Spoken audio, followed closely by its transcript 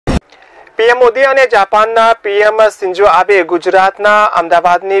PM Modi અને જાપાનના PM Shinzo Abe ગુજરાતના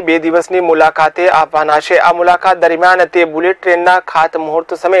અમદાવાદની 2 દિવસની મુલાકાતે આવવાના છે। આ મુલાકાત દરમિયાન તે બુલેટ ટ્રેનના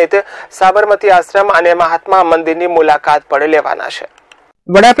ખાતમુહૂર્ત સમેત સાબરમતી આશ્રમ અને મહાત્મા મંદિરની મુલાકાત પણ લેવાના છે।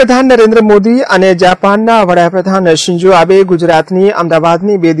 વડાપ્રધાન નરેન્દ્ર મોદી અને જાપાનના વડાપ્રધાન શિન્ઝો આબે ગુજરાતની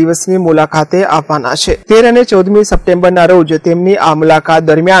અમદાવાદની 2 દિવસની મુલાકાતે આવવાના છે। 13 અને 14મી સપ્ટેમ્બરના રોજ તેમની આ મુલાકાત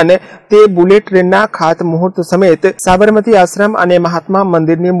દરમિયાન તે બુલેટ ટ્રેનના ખાતમુહૂર્ત સમેત સાબરમતી આશ્રમ અને મહાત્મા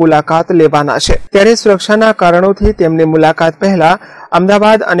મંદિરની મુલાકાત લેવાના છે। ત્યારે સુરક્ષાના કારણોથી તેમની મુલાકાત પહેલા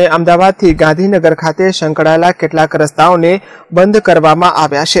અમદાવાદ અને અમદાવાદથી ગાંધીનગર ખાતે સંકળાયેલા કેટલાક રસ્તાઓને બંધ કરવામાં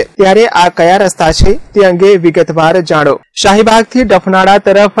આવ્યા છે। ત્યારે આ કયા રસ્તા છે તે અંગે વિગતવાર જાણો। શાહીબાગથી ડફનાળા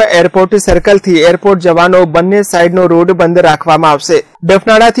તરફ એરપોર્ટ સર્કલથી એરપોર્ટ જવાનો બંને સાઈડનો રોડ બંધ રાખવામાં આવશે।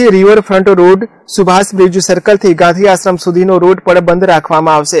 ડફનાળાથી riverfront road, Subhash bridge સર્કલથી Gandhi આશ્રમ સુધીનો રોડ પણ બંધ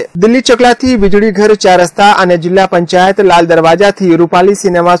રાખવામાં આવશે। દિલ્હી ચકલાથી વીજળી ઘર 4 રસ્તા અને જિલ્લા પંચાયત લાલ દરવાજાથી રૂપાલી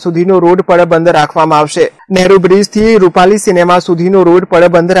સિનેમા સુધીનો રોડ પણ બંધ રાખવામાં આવશે। નહેરુ બ્રિજથી રૂપાલી સિનેમા સુધીનો રોડ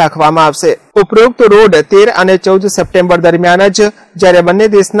પણ બંધ રાખવામાં આવશે। ઉપરોક્ત રોડ 13 અને 14 સપ્ટેમ્બર દરમિયાન જ જ્યારે બંને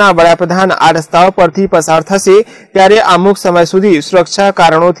દેશના વડાપ્રધાન આ રસ્તાઓ પરથી પસાર થશે ત્યારે અમુક સમય સુધી સુરક્ષા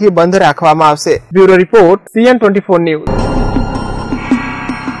કારણોથી બંધ રાખવામાં આવશે। Bureau report CN24 news.